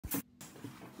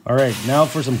All right, now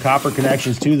for some copper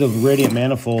connections to the radiant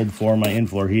manifold for my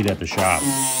in-floor heat at the shop.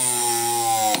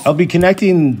 I'll be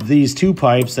connecting these two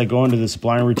pipes that go into the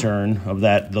supply and return of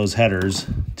those headers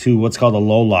to what's called a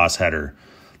low loss header.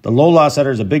 The low loss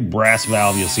header is a big brass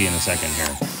valve you'll see in a second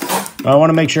here. Now I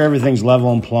want to make sure everything's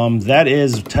level and plumb. That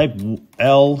is type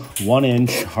L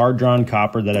 1-inch hard drawn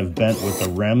copper that I've bent with the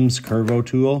REMS Curvo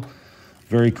tool.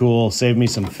 Very cool, saved me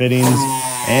some fittings,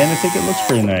 and I think it looks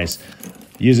pretty nice.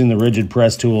 Using the rigid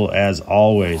press tool as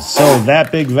always. So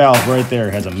that big valve right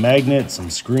there has a magnet, some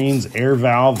screens, air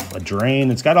valve, a drain.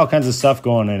 It's got all kinds of stuff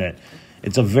going in it.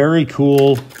 It's a very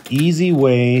cool, easy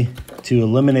way to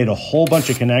eliminate a whole bunch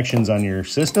of connections on your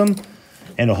system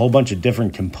and a whole bunch of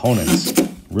different components.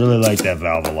 Really like that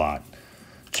valve a lot.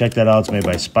 Check that out, it's made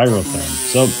by Spirotherm.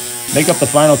 So make up the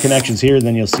final connections here,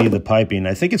 then you'll see the piping.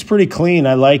 I think it's pretty clean,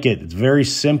 I like it. It's very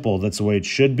simple, that's the way it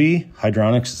should be.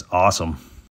 Hydronics is awesome.